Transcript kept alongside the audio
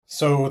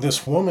So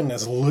this woman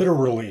is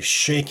literally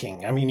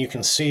shaking. I mean, you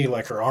can see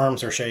like her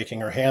arms are shaking,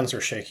 her hands are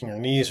shaking, her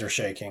knees are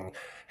shaking,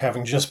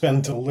 having just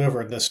been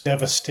delivered this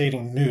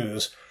devastating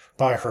news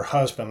by her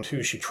husband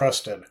who she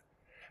trusted.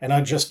 And I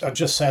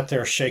just sat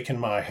there shaking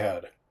my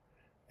head.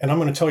 And I'm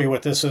going to tell you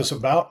what this is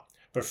about.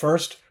 But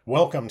first,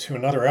 welcome to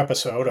another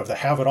episode of the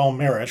Have It All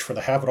Marriage for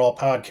the Have It All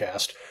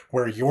podcast,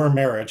 where your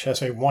marriage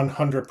has a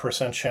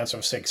 100% chance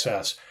of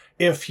success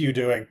if you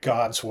do it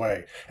God's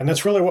way. And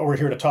that's really what we're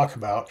here to talk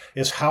about,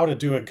 is how to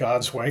do it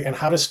God's way and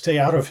how to stay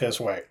out of his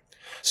way.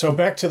 So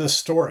back to the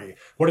story.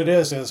 What it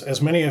is,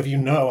 as many of you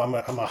know, I'm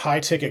a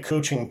high-ticket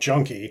coaching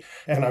junkie,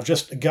 and I've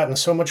just gotten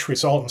so much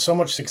result and so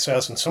much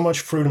success and so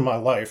much fruit in my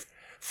life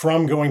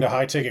from going to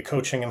high-ticket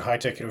coaching and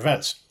high-ticket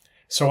events.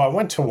 So I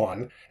went to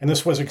one, and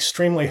this was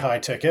extremely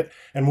high-ticket,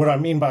 and what I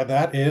mean by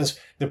that is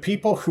the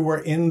people who were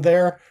in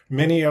there,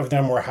 many of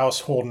them were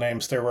household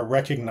names. They were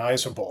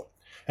recognizable.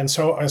 And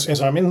so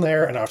as I'm in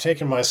there and I've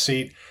taken my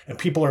seat and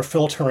people are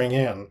filtering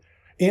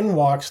in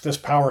walks this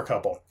power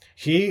couple.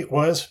 He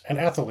was an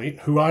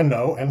athlete who I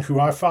know and who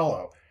I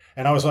follow.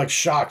 And I was like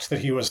shocked that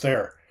he was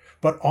there.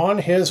 But on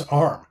his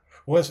arm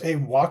was a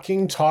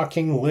walking,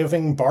 talking,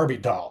 living Barbie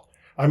doll.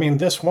 I mean,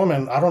 this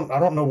woman, I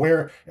don't know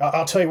where.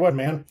 I'll tell you what,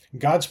 man,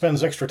 God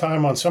spends extra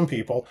time on some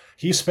people.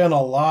 He spent a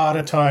lot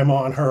of time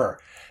on her.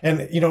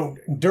 And, you know,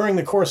 during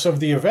the course of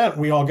the event,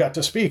 we all got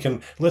to speak,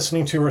 and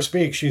listening to her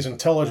speak, she's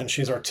intelligent,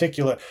 she's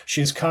articulate,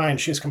 she's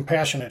kind, she's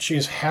compassionate,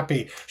 she's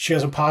happy, she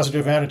has a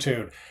positive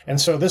attitude. And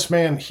so this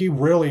man, he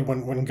really,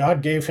 when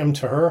God gave him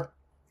to her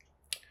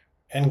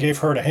and gave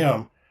her to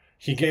him,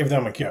 he gave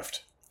them a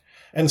gift.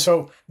 And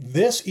so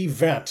this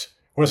event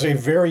was a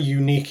very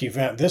unique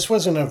event. This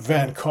was an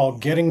event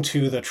called Getting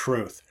to the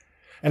Truth.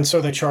 And so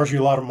they charge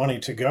you a lot of money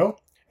to go.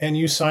 And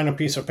you sign a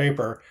piece of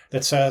paper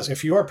that says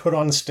if you are put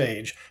on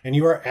stage and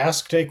you are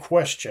asked a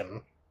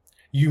question,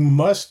 you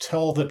must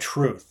tell the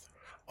truth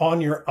on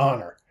your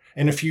honor.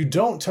 And if you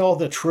don't tell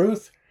the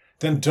truth,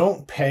 then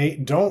don't pay,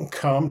 don't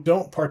come,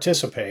 don't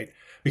participate,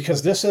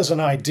 because this is an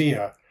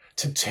idea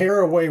to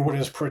tear away what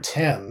is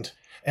pretend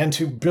and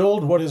to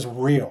build what is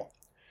real.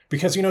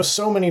 Because, you know,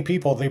 so many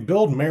people, they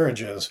build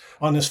marriages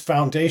on this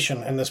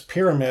foundation and this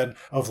pyramid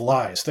of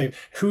lies.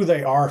 Who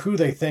they are, who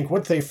they think,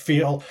 what they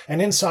feel.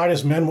 And inside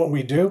as men, what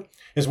we do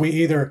is we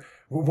either,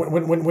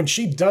 when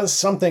she does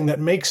something that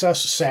makes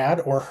us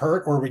sad or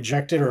hurt or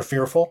rejected or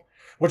fearful,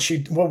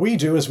 what we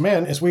do as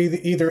men is we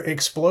either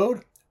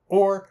explode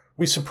or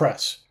we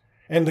suppress.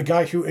 And the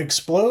guy who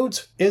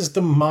explodes is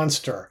the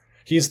monster.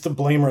 He's the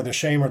blamer, the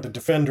shamer, the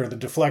defender, the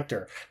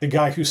deflector. The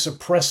guy who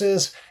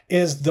suppresses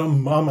is the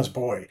mama's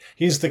boy.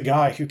 He's the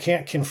guy who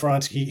can't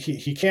confront.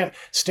 He can't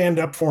stand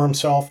up for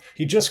himself.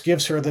 He just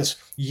gives her this,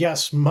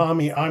 yes,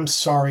 mommy, I'm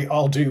sorry,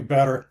 I'll do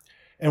better.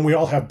 And we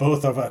all have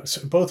both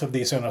of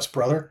these in us,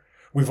 brother.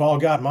 We've all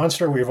got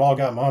monster. We've all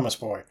got mama's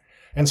boy.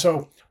 And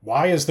so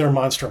why is there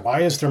monster?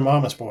 Why is there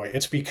mama's boy?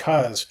 It's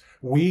because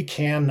we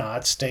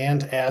cannot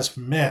stand as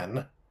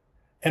men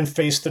and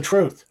face the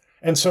truth.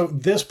 And so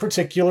this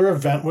particular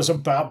event was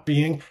about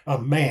being a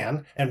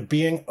man and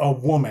being a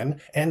woman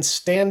and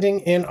standing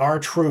in our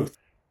truth.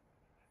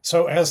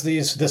 So as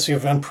this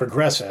event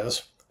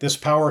progresses, this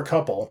power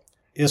couple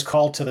is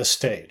called to the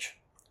stage.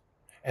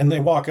 And they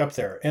walk up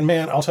there. And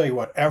man, I'll tell you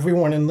what,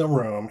 everyone in the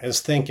room is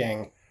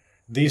thinking,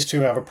 these two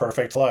have a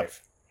perfect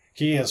life.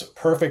 He is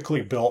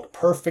perfectly built,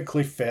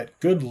 perfectly fit,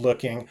 good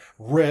looking,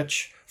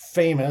 rich,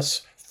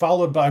 famous,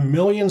 followed by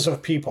millions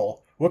of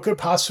people. What could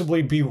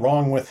possibly be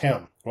wrong with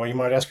him? Well, you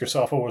might ask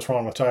yourself, what was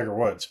wrong with Tiger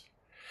Woods?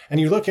 And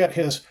you look at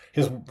his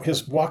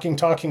walking,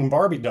 talking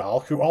Barbie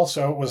doll, who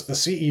also was the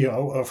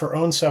CEO of her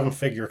own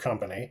 7-figure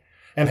company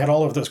and had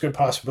all of those good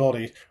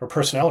possibility or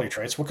personality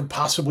traits. What could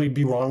possibly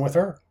be wrong with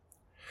her?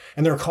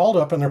 And they're called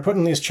up and they're put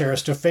in these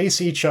chairs to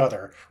face each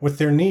other with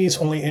their knees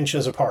only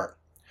inches apart.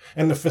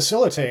 And the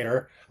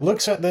facilitator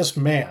looks at this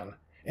man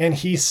and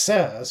he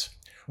says,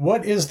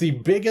 what is the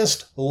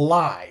biggest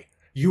lie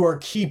you are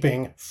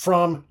keeping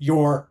from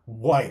your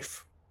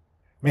wife?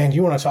 Man,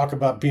 you want to talk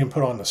about being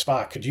put on the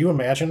spot. Could you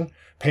imagine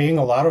paying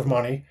a lot of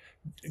money,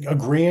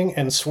 agreeing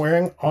and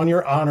swearing on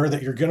your honor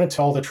that you're going to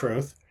tell the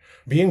truth,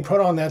 being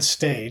put on that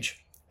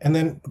stage, and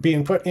then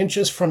being put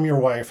inches from your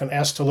wife and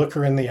asked to look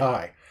her in the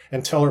eye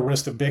and tell her what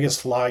is the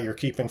biggest lie you're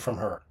keeping from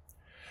her?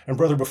 And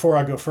brother, before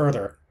I go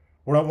further,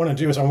 what I want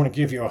to do is I want to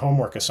give you a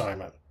homework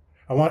assignment.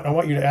 I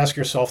want you to ask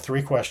yourself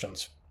 3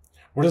 questions.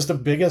 What is the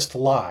biggest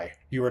lie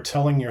you are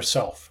telling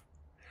yourself?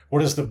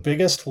 What is the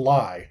biggest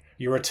lie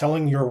you are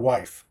telling your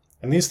wife?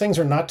 And these things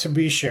are not to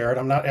be shared.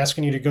 I'm not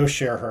asking you to go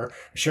share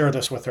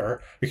this with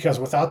her, because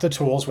without the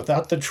tools,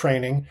 without the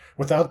training,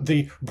 without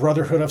the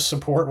brotherhood of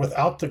support,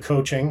 without the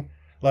coaching,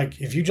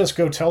 like if you just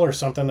go tell her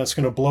something that's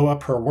going to blow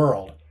up her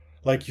world,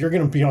 like you're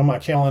going to be on my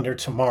calendar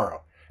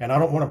tomorrow. And I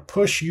don't want to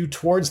push you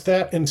towards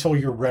that until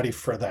you're ready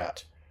for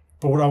that.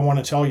 But what I want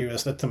to tell you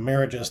is that the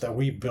marriages that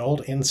we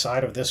build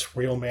inside of this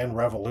real man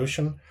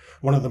revolution,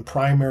 one of the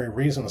primary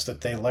reasons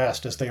that they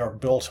last is they are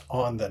built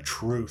on the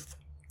truth.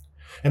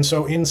 And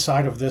so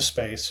inside of this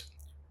space,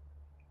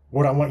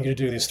 what I want you to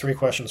do, these 3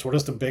 questions. What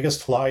is the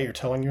biggest lie you're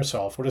telling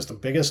yourself? What is the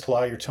biggest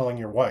lie you're telling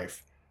your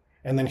wife?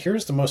 And then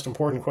here's the most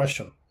important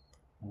question.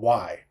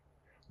 Why?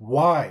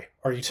 Why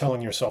are you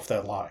telling yourself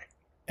that lie?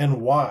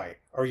 And why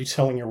are you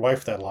telling your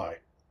wife that lie?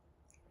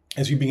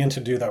 As you begin to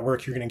do that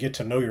work, you're going to get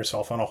to know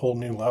yourself on a whole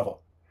new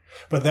level.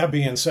 But that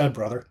being said,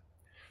 brother,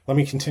 let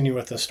me continue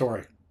with this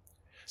story.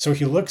 So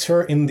he looks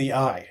her in the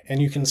eye,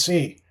 and you can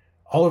see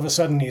all of a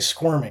sudden he's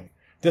squirming.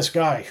 This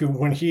guy who,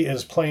 when he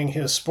is playing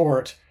his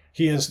sport,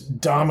 he is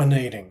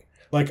dominating.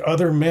 Like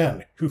other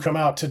men who come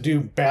out to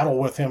do battle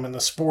with him in the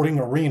sporting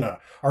arena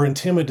are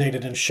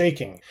intimidated and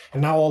shaking.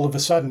 And now all of a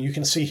sudden you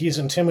can see he's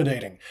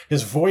intimidating.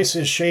 His voice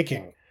is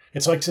shaking.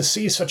 It's like to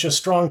see such a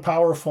strong,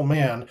 powerful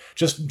man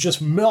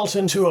just melt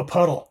into a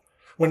puddle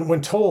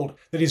when told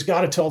that he's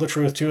got to tell the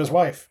truth to his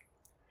wife.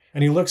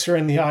 And he looks her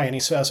in the eye and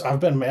he says, I've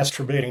been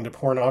masturbating to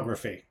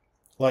pornography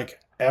like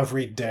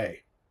every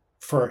day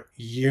for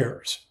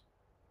years.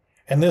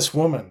 And this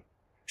woman,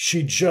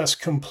 she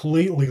just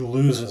completely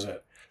loses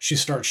it. She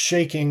starts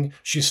shaking.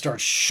 She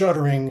starts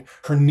shuddering.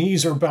 Her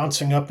knees are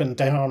bouncing up and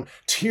down.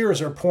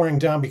 Tears are pouring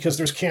down because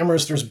there's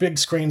cameras, there's big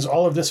screens.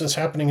 All of this is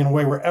happening in a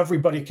way where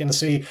everybody can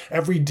see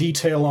every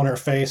detail on her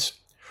face.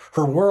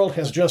 Her world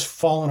has just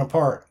fallen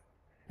apart.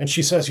 And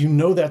she says, you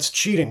know that's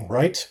cheating,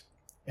 right?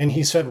 And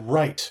he said,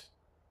 right.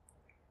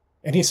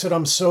 And he said,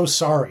 I'm so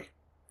sorry.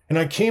 And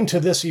I came to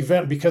this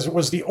event because it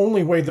was the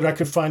only way that I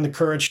could find the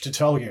courage to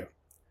tell you.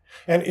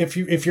 And if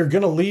you're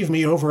going to leave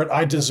me over it,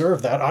 I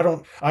deserve that.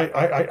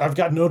 I've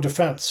got no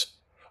defense.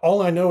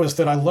 All I know is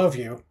that I love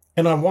you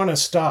and I want to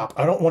stop.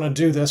 I don't want to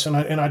do this. And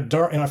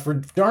I for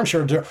darn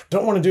sure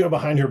don't want to do it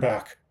behind your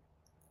back.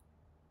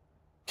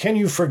 Can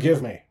you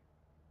forgive me?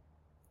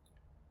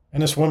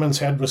 And this woman's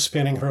head was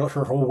spinning.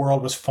 Her whole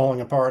world was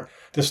falling apart.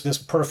 This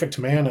perfect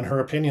man, in her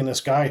opinion,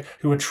 this guy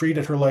who had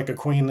treated her like a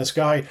queen, this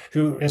guy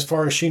who, as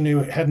far as she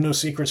knew, had no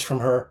secrets from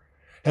her,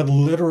 had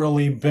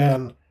literally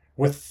been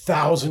with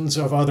thousands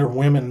of other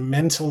women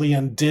mentally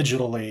and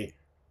digitally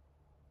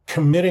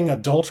committing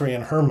adultery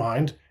in her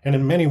mind and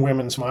in many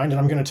women's mind.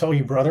 And I'm going to tell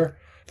you, brother,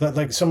 that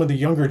like some of the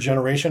younger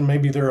generation,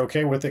 maybe they're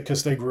okay with it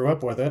because they grew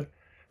up with it.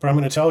 But I'm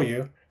going to tell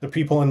you, the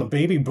people in the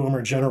baby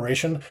boomer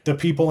generation, the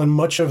people in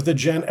much of the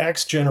Gen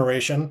X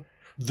generation,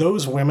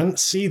 those women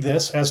see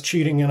this as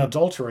cheating and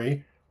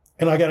adultery.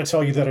 And I got to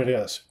tell you that it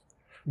is.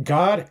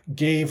 God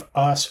gave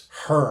us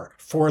her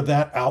for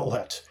that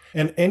outlet.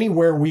 And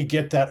anywhere we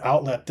get that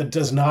outlet that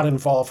does not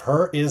involve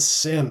her is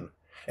sin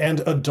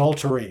and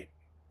adultery.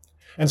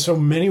 And so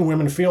many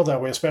women feel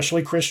that way,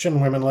 especially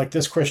Christian women like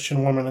this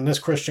Christian woman and this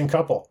Christian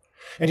couple.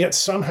 And yet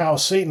somehow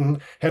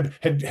Satan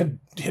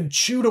had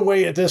chewed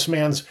away at this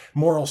man's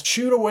morals,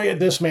 chewed away at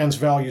this man's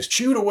values,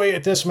 chewed away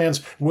at this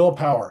man's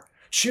willpower,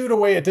 chewed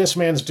away at this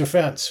man's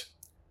defense.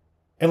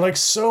 And like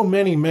so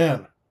many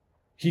men,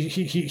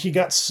 he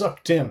got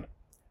sucked in.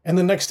 And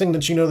the next thing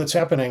that you know that's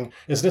happening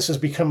is this has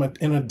become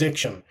an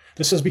addiction.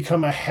 This has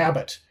become a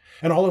habit.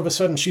 And all of a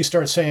sudden she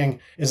starts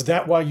saying, is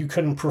that why you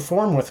couldn't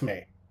perform with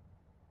me?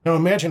 Now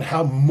imagine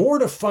how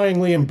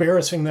mortifyingly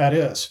embarrassing that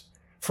is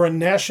for a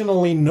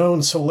nationally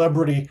known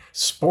celebrity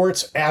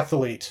sports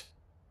athlete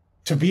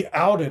to be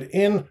outed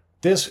in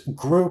this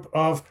group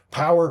of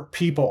power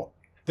people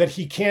that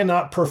he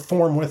cannot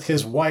perform with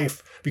his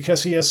wife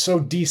because he has so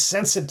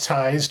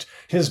desensitized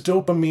his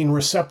dopamine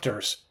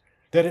receptors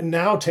that it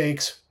now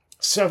takes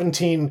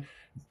 17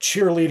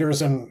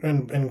 cheerleaders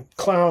and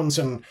clowns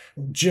and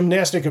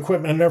gymnastic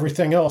equipment and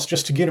everything else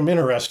just to get him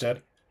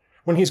interested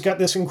when he's got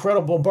this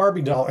incredible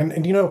Barbie doll.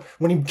 And you know,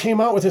 when he came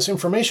out with this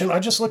information, I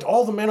just looked,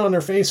 all the men on their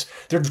face,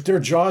 their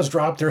jaws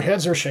dropped, their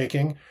heads are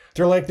shaking.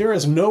 They're like, there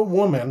is no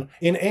woman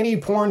in any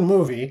porn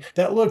movie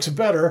that looks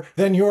better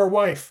than your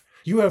wife.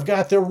 You have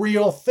got the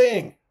real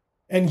thing.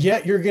 And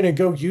yet you're going to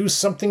go use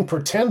something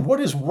pretend?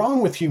 What is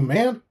wrong with you,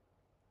 man?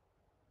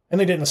 And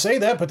they didn't say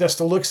that, but that's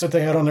the looks that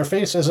they had on their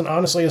faces. And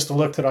honestly, it's the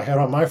look that I had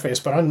on my face.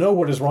 But I know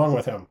what is wrong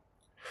with him.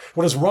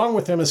 What is wrong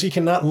with him is he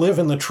cannot live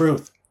in the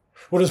truth.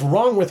 What is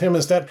wrong with him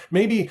is that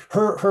maybe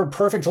her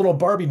perfect little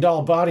Barbie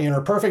doll body and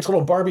her perfect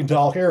little Barbie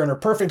doll hair and her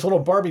perfect little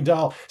Barbie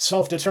doll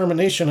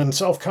self-determination and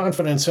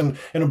self-confidence and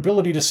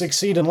ability to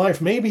succeed in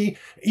life, maybe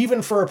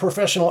even for a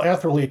professional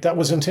athlete, that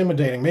was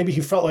intimidating. Maybe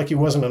he felt like he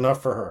wasn't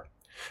enough for her.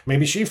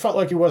 Maybe she felt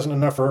like he wasn't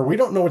enough for her. We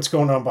don't know what's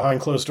going on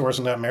behind closed doors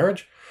in that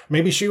marriage.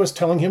 Maybe she was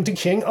telling him to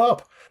king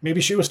up. Maybe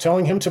she was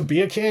telling him to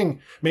be a king.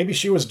 Maybe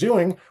she was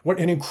doing what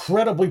an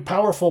incredibly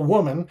powerful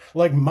woman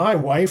like my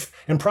wife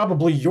and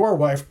probably your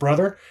wife,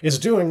 brother, is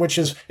doing, which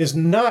is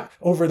not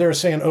over there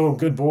saying, oh,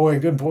 good boy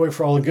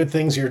for all the good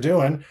things you're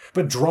doing,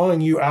 but drawing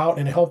you out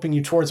and helping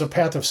you towards a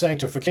path of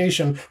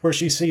sanctification where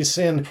she sees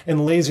sin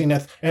and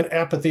laziness and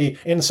apathy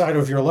inside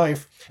of your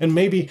life. And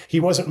maybe he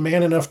wasn't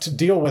man enough to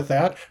deal with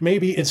that.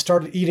 Maybe it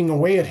started eating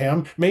away at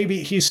him.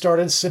 Maybe he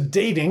started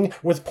sedating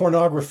with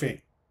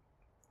pornography.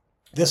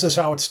 This is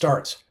how it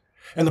starts.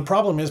 And the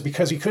problem is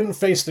because he couldn't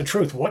face the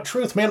truth. What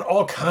truth, man?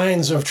 All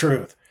kinds of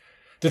truth.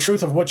 The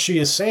truth of what she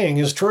is saying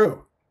is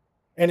true.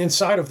 And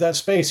inside of that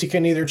space, he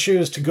can either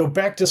choose to go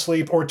back to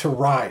sleep or to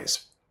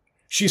rise.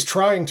 She's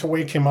trying to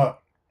wake him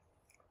up.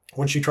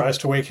 When she tries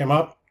to wake him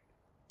up,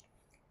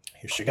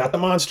 she got the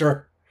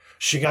monster.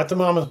 She got the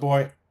mama's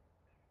boy.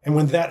 And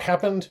when that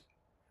happened,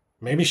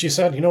 maybe she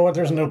said, you know what,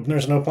 there's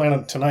no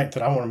planet tonight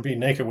that I want to be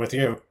naked with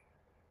you.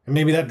 And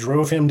maybe that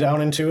drove him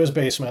down into his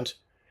basement,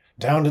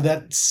 down to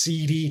that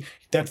seedy,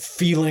 that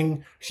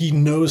feeling. He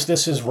knows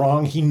this is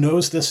wrong. He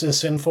knows this is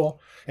sinful.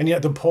 And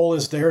yet the pull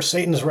is there.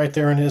 Satan's right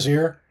there in his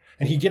ear.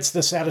 And he gets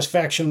the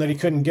satisfaction that he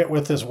couldn't get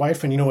with his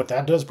wife. And you know what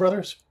that does,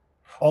 brothers?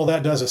 All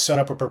that does is set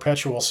up a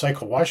perpetual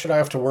cycle. Why should I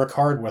have to work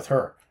hard with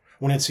her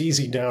when it's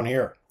easy down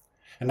here?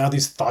 And now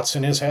these thoughts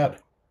in his head.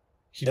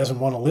 He doesn't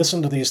want to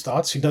listen to these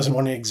thoughts. He doesn't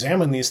want to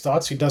examine these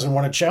thoughts. He doesn't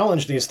want to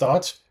challenge these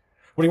thoughts.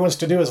 What he wants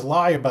to do is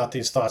lie about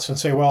these thoughts and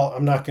say, well,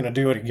 I'm not going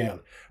to do it again.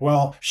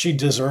 Well, she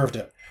deserved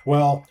it.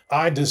 Well,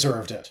 I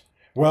deserved it.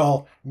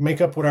 Well,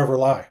 make up whatever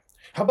lie.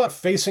 How about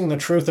facing the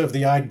truth of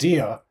the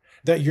idea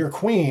that your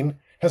queen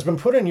has been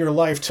put in your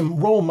life to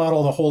role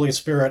model the Holy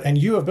Spirit, and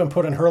you have been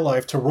put in her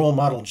life to role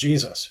model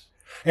Jesus.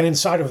 And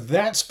inside of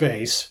that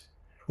space,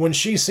 when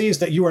she sees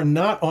that you are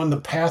not on the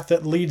path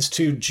that leads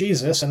to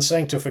Jesus and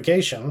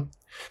sanctification,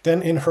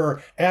 then in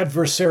her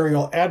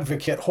adversarial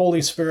advocate,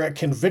 Holy Spirit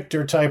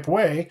convictor type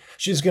way,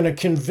 she's going to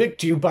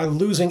convict you by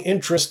losing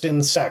interest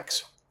in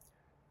sex.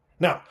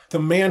 Now, the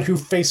man who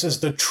faces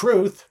the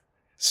truth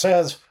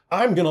says,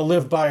 I'm going to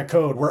live by a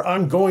code where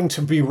I'm going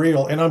to be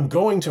real and I'm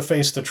going to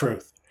face the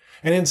truth.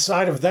 And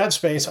inside of that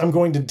space, I'm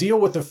going to deal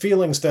with the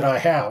feelings that I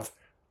have.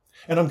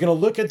 And I'm going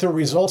to look at the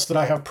results that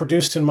I have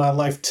produced in my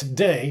life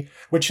today,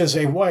 which is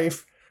a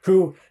wife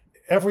who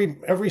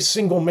every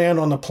single man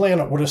on the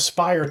planet would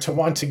aspire to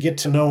want to get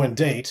to know and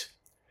date.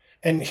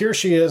 And here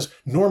she is,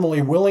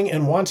 normally willing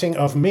and wanting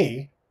of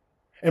me.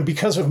 And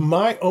because of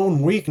my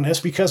own weakness,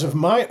 because of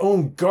my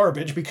own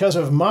garbage, because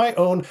of my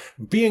own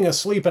being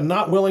asleep and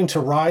not willing to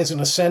rise and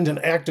ascend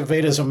and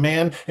activate as a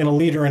man and a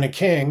leader and a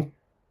king,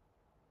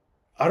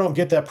 I don't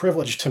get that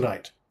privilege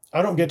tonight.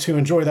 I don't get to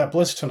enjoy that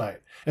bliss tonight.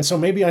 And so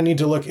maybe I need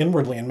to look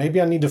inwardly, and maybe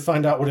I need to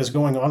find out what is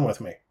going on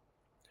with me.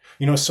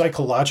 You know,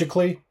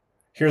 psychologically,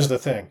 here's the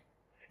thing.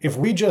 If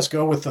we just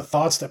go with the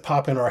thoughts that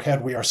pop in our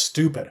head, we are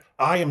stupid.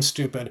 I am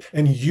stupid,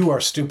 and you are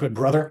stupid,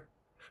 brother.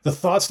 The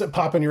thoughts that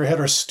pop in your head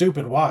are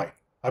stupid. Why?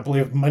 I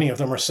believe many of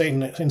them are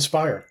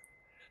Satan-inspired.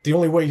 The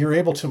only way you're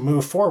able to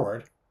move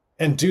forward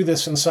and do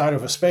this inside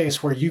of a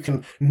space where you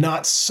can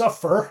not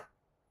suffer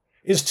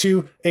is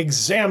to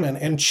examine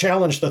and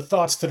challenge the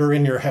thoughts that are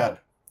in your head.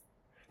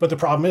 But the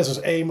problem is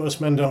A,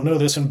 most men don't know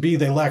this, and B,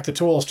 they lack the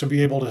tools to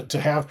be able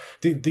to have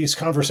these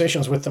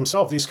conversations with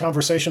themselves, these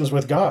conversations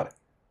with God,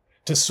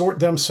 to sort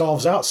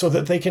themselves out so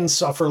that they can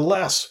suffer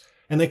less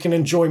and they can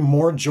enjoy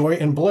more joy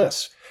and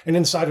bliss. And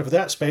inside of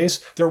that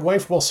space, their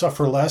wife will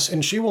suffer less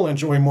and she will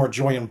enjoy more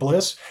joy and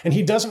bliss. And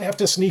he doesn't have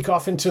to sneak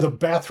off into the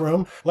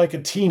bathroom like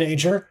a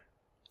teenager.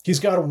 He's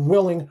got a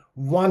willing,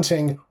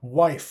 wanting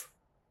wife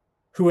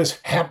who is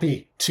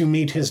happy to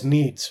meet his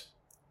needs.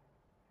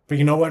 But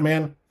you know what,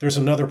 man? There's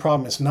another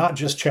problem. It's not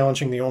just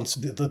challenging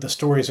the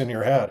stories in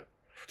your head.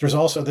 There's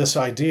also this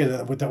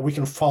idea that we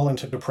can fall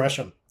into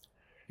depression.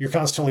 You're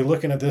constantly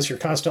looking at this. You're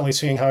constantly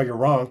seeing how you're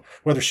wrong,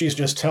 whether she's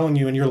just telling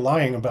you and you're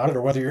lying about it,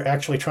 or whether you're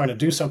actually trying to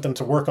do something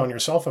to work on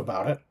yourself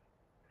about it.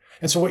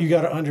 And so what you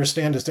got to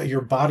understand is that your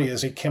body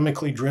is a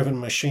chemically driven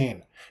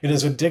machine. It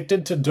is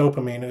addicted to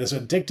dopamine. It is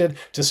addicted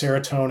to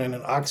serotonin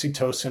and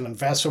oxytocin and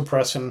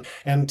vasopressin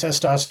and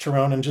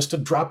testosterone and just a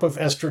drop of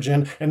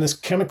estrogen and this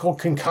chemical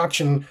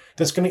concoction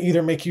that's going to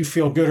either make you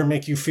feel good or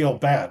make you feel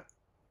bad.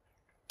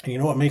 And you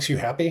know what makes you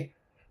happy?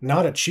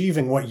 Not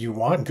achieving what you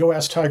want. Go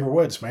ask Tiger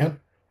Woods, man.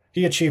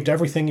 He achieved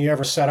everything he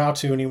ever set out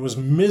to and he was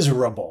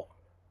miserable.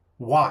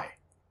 Why?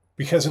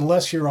 Because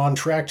unless you're on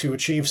track to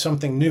achieve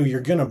something new,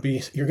 you're going to be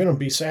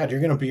sad. You're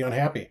going to be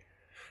unhappy.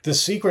 The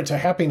secret to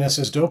happiness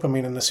is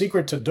dopamine, and the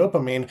secret to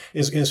dopamine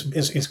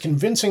is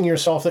convincing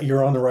yourself that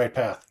you're on the right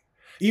path.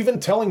 Even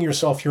telling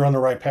yourself you're on the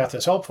right path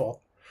is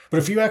helpful. But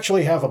if you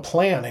actually have a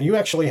plan and you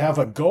actually have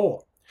a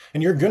goal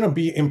and you're going to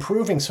be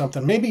improving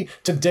something, maybe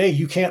today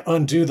you can't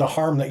undo the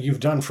harm that you've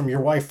done from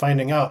your wife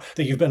finding out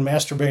that you've been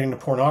masturbating to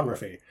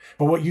pornography.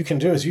 But what you can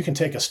do is you can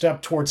take a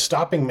step towards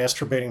stopping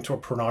masturbating to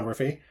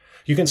pornography.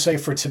 You can say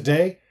for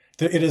today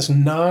that it is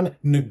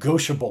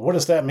non-negotiable. What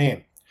does that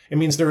mean? It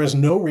means there is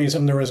no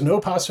reason, there is no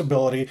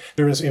possibility.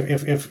 There is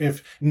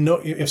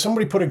if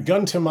somebody put a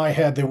gun to my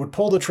head, they would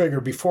pull the trigger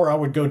before I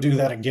would go do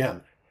that again.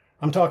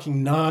 I'm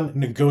talking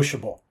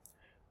non-negotiable.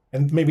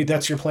 And maybe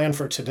that's your plan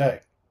for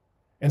today.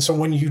 And so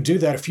when you do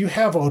that, if you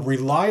have a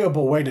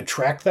reliable way to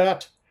track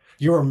that,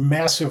 you are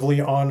massively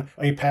on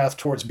a path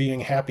towards being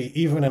happy,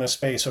 even in a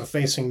space of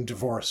facing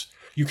divorce.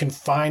 You can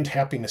find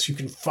happiness. You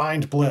can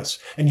find bliss.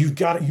 And you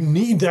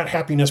need that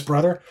happiness,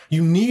 brother.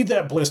 You need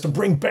that bliss to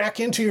bring back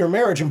into your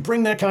marriage and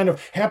bring that kind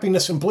of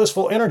happiness and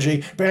blissful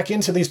energy back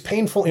into these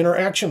painful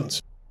interactions.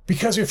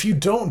 Because if you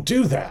don't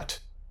do that,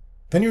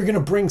 then you're going to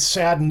bring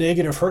sad,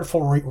 negative,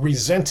 hurtful,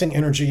 resenting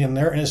energy in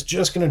there, and it's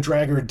just going to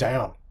drag her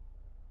down.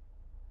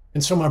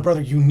 And so, my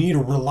brother, you need a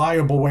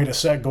reliable way to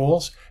set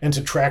goals and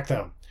to track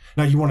them.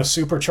 Now, you want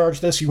to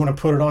supercharge this? You want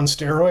to put it on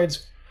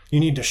steroids? You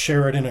need to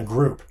share it in a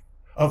group.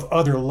 of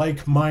other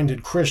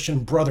like-minded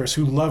Christian brothers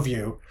who love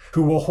you,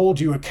 who will hold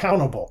you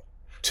accountable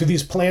to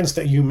these plans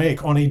that you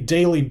make on a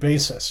daily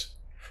basis,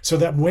 so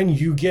that when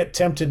you get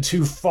tempted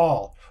to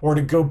fall or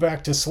to go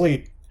back to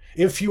sleep,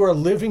 if you are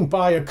living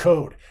by a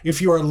code,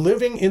 if you are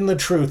living in the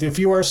truth, if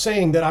you are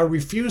saying that I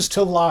refuse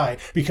to lie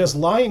because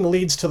lying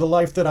leads to the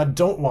life that I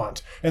don't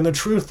want and the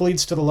truth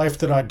leads to the life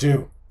that I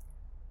do,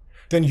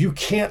 then you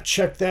can't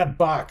check that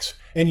box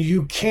and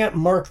you can't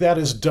mark that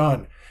as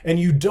done. And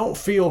you don't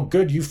feel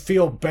good, you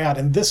feel bad.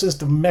 And this is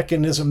the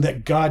mechanism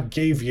that God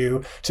gave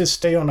you to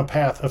stay on a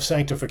path of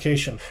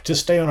sanctification, to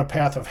stay on a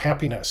path of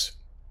happiness.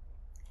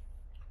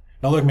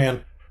 Now look,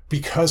 man,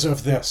 because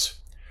of this,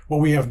 what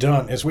we have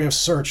done is we have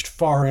searched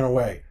far and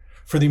away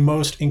for the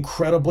most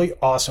incredibly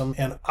awesome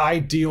and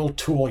ideal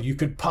tool you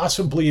could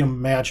possibly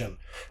imagine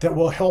that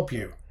will help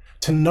you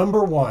to,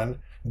 number one,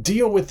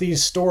 deal with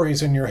these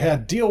stories in your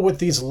head, deal with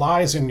these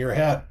lies in your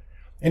head.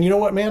 And you know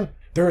what, man?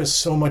 There is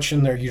so much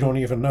in there you don't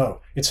even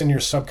know. It's in your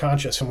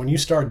subconscious. And when you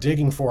start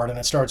digging for it and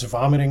it starts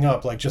vomiting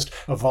up like just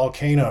a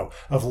volcano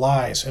of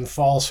lies and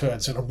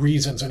falsehoods and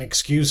reasons and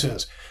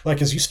excuses,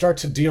 like as you start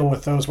to deal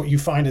with those, what you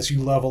find is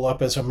you level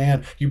up as a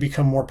man. You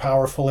become more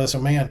powerful as a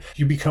man.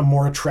 You become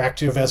more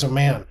attractive as a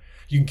man.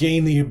 You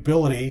gain the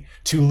ability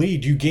to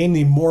lead. You gain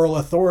the moral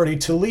authority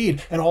to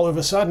lead. And all of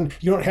a sudden,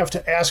 you don't have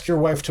to ask your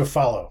wife to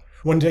follow.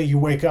 One day you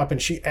wake up and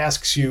she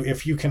asks you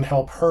if you can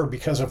help her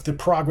because of the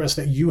progress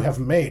that you have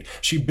made.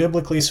 She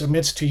biblically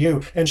submits to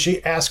you and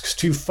she asks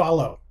to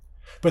follow.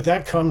 But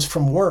that comes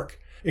from work.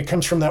 It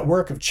comes from that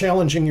work of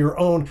challenging your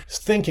own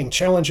thinking,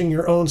 challenging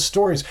your own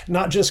stories,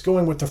 not just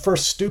going with the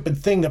first stupid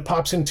thing that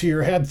pops into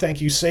your head.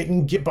 Thank you,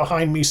 Satan. Get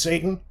behind me,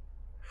 Satan.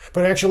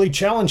 But actually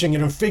challenging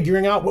it and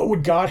figuring out what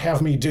would God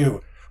have me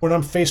do when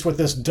I'm faced with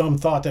this dumb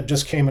thought that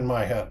just came in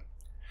my head.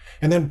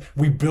 And then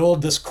we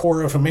build this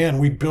core of a man.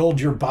 We build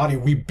your body.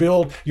 We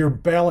build your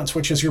balance,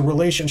 which is your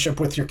relationship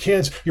with your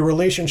kids, your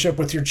relationship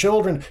with your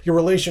children, your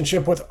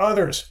relationship with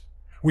others.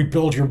 We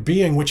build your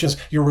being, which is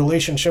your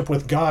relationship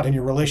with God and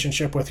your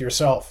relationship with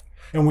yourself.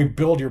 And we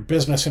build your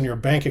business and your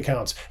bank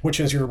accounts, which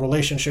is your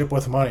relationship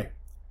with money.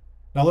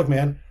 Now look,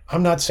 man,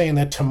 I'm not saying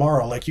that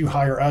tomorrow, like you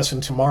hire us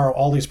and tomorrow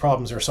all these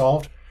problems are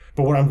solved.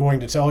 But what I'm going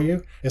to tell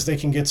you is they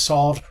can get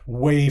solved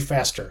way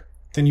faster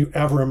than you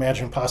ever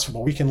imagined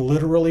possible. We can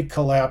literally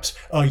collapse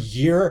a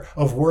year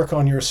of work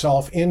on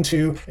yourself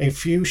into a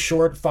few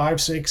short 5,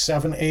 6,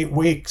 7, 8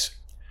 weeks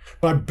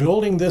by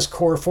building this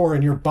core 4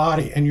 in your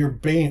body and your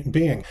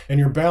being and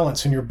your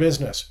balance and your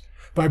business.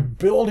 By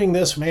building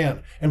this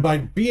man and by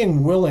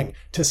being willing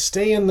to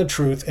stay in the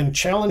truth and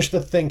challenge the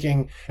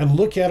thinking and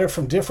look at it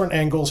from different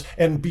angles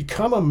and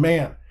become a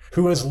man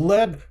who is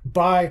led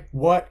by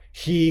what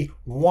he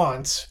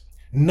wants,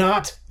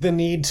 not the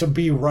need to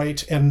be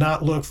right and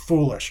not look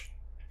foolish.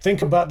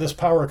 Think about this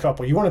power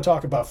couple. You want to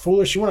talk about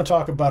foolish? You want to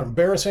talk about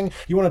embarrassing?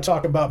 You want to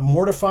talk about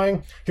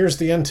mortifying? Here's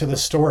the end to the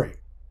story.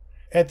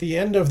 At the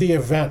end of the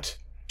event,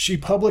 she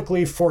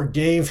publicly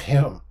forgave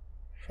him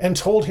and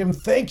told him,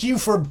 thank you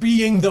for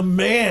being the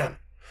man.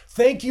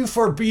 Thank you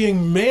for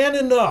being man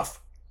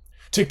enough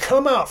to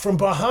come out from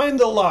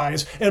behind the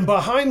lies and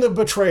behind the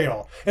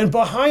betrayal and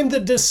behind the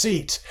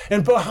deceit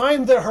and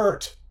behind the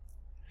hurt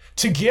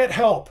to get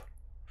help,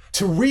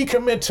 to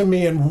recommit to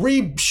me and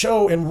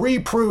re-show and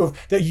reprove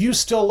that you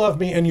still love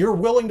me and you're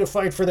willing to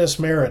fight for this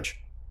marriage.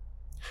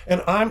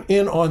 And I'm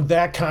in on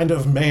that kind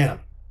of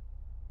man.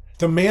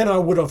 The man I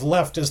would have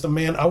left is the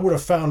man I would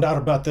have found out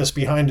about this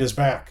behind his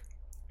back.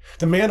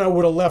 The man I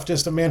would have left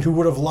is the man who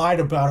would have lied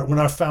about it when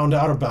I found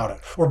out about it,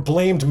 or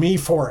blamed me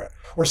for it,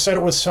 or said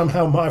it was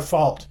somehow my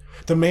fault.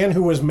 The man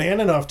who was man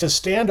enough to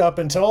stand up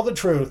and tell the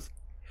truth,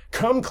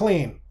 come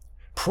clean,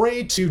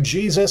 pray to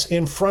Jesus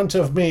in front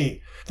of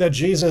me, that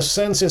Jesus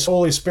sends his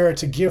Holy Spirit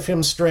to give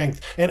him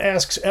strength and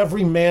asks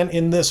every man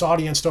in this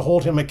audience to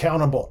hold him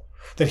accountable,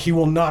 that he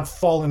will not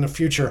fall in the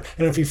future.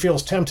 And if he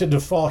feels tempted to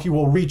fall, he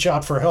will reach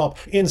out for help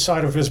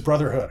inside of his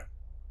brotherhood.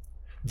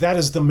 That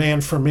is the man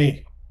for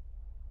me.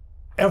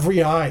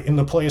 Every eye in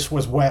the place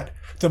was wet.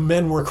 The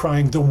men were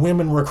crying. The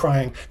women were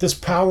crying. This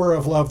power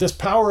of love, this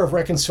power of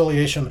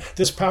reconciliation,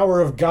 this power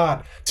of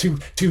God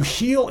to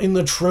heal in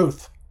the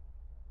truth.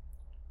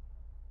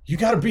 You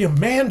got to be a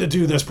man to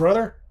do this,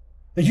 brother.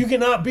 You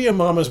cannot be a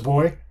mama's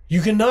boy.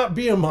 You cannot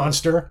be a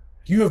monster.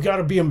 You have got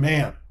to be a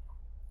man.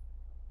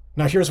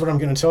 Now, here's what I'm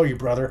going to tell you,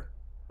 brother.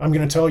 I'm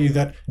going to tell you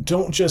that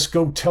don't just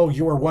go tell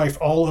your wife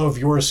all of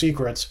your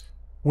secrets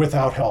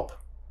without help.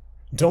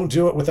 Don't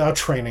do it without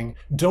training.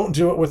 Don't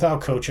do it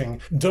without coaching.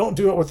 Don't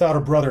do it without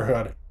a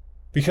brotherhood,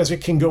 because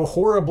it can go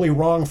horribly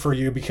wrong for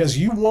you, because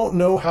you won't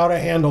know how to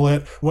handle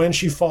it when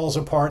she falls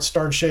apart,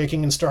 starts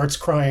shaking, and starts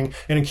crying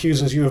and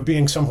accuses you of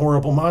being some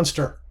horrible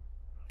monster.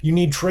 You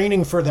need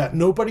training for that.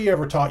 Nobody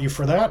ever taught you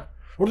for that.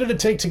 What did it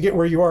take to get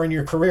where you are in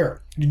your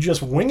career? Did you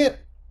just wing it?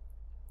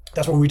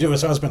 That's what we do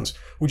as husbands.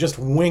 We just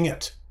wing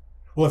it.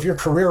 Well, if your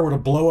career were to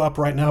blow up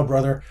right now,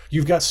 brother,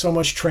 you've got so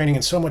much training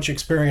and so much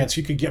experience,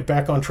 you could get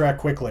back on track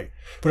quickly.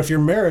 But if your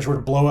marriage were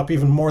to blow up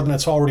even more than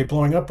it's already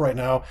blowing up right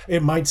now,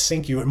 it might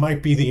sink you. It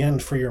might be the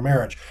end for your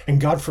marriage.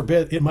 And God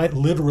forbid, it might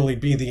literally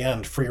be the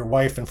end for your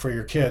wife and for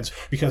your kids,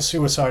 because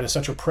suicide is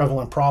such a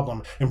prevalent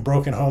problem in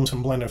broken homes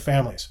and blended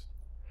families.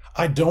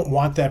 I don't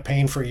want that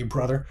pain for you,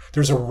 brother.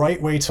 There's a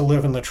right way to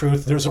live in the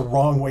truth. There's a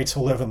wrong way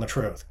to live in the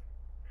truth.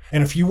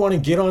 And if you want to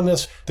get on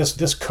this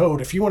code,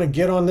 if you want to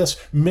get on this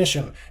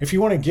mission, if you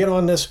want to get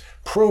on this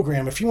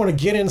program, if you want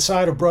to get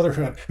inside a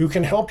brotherhood who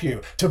can help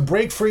you to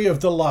break free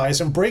of the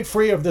lies and break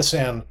free of the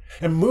sin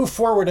and move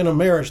forward in a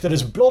marriage that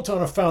is built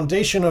on a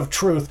foundation of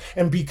truth,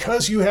 and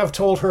because you have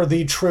told her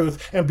the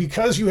truth, and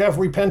because you have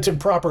repented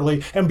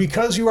properly, and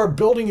because you are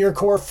building your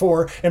core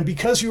for, and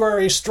because you are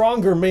a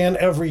stronger man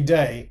every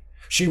day,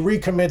 she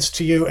recommits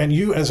to you, and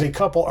you as a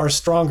couple are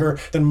stronger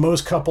than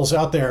most couples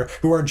out there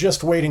who are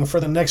just waiting for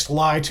the next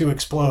lie to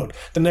explode,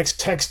 the next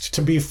text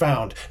to be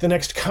found, the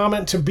next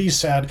comment to be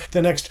said,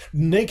 the next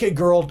naked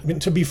girl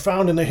to be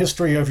found in the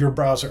history of your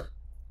browser.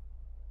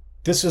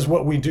 This is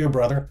what we do,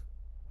 brother.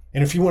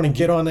 And if you want to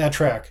get on that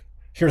track,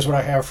 here's what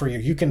I have for you.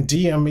 You can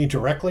DM me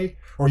directly,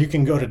 or you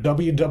can go to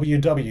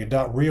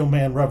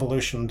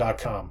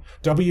www.realmanrevolution.com,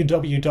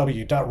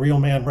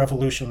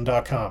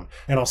 www.realmanrevolution.com,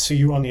 and I'll see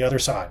you on the other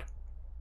side.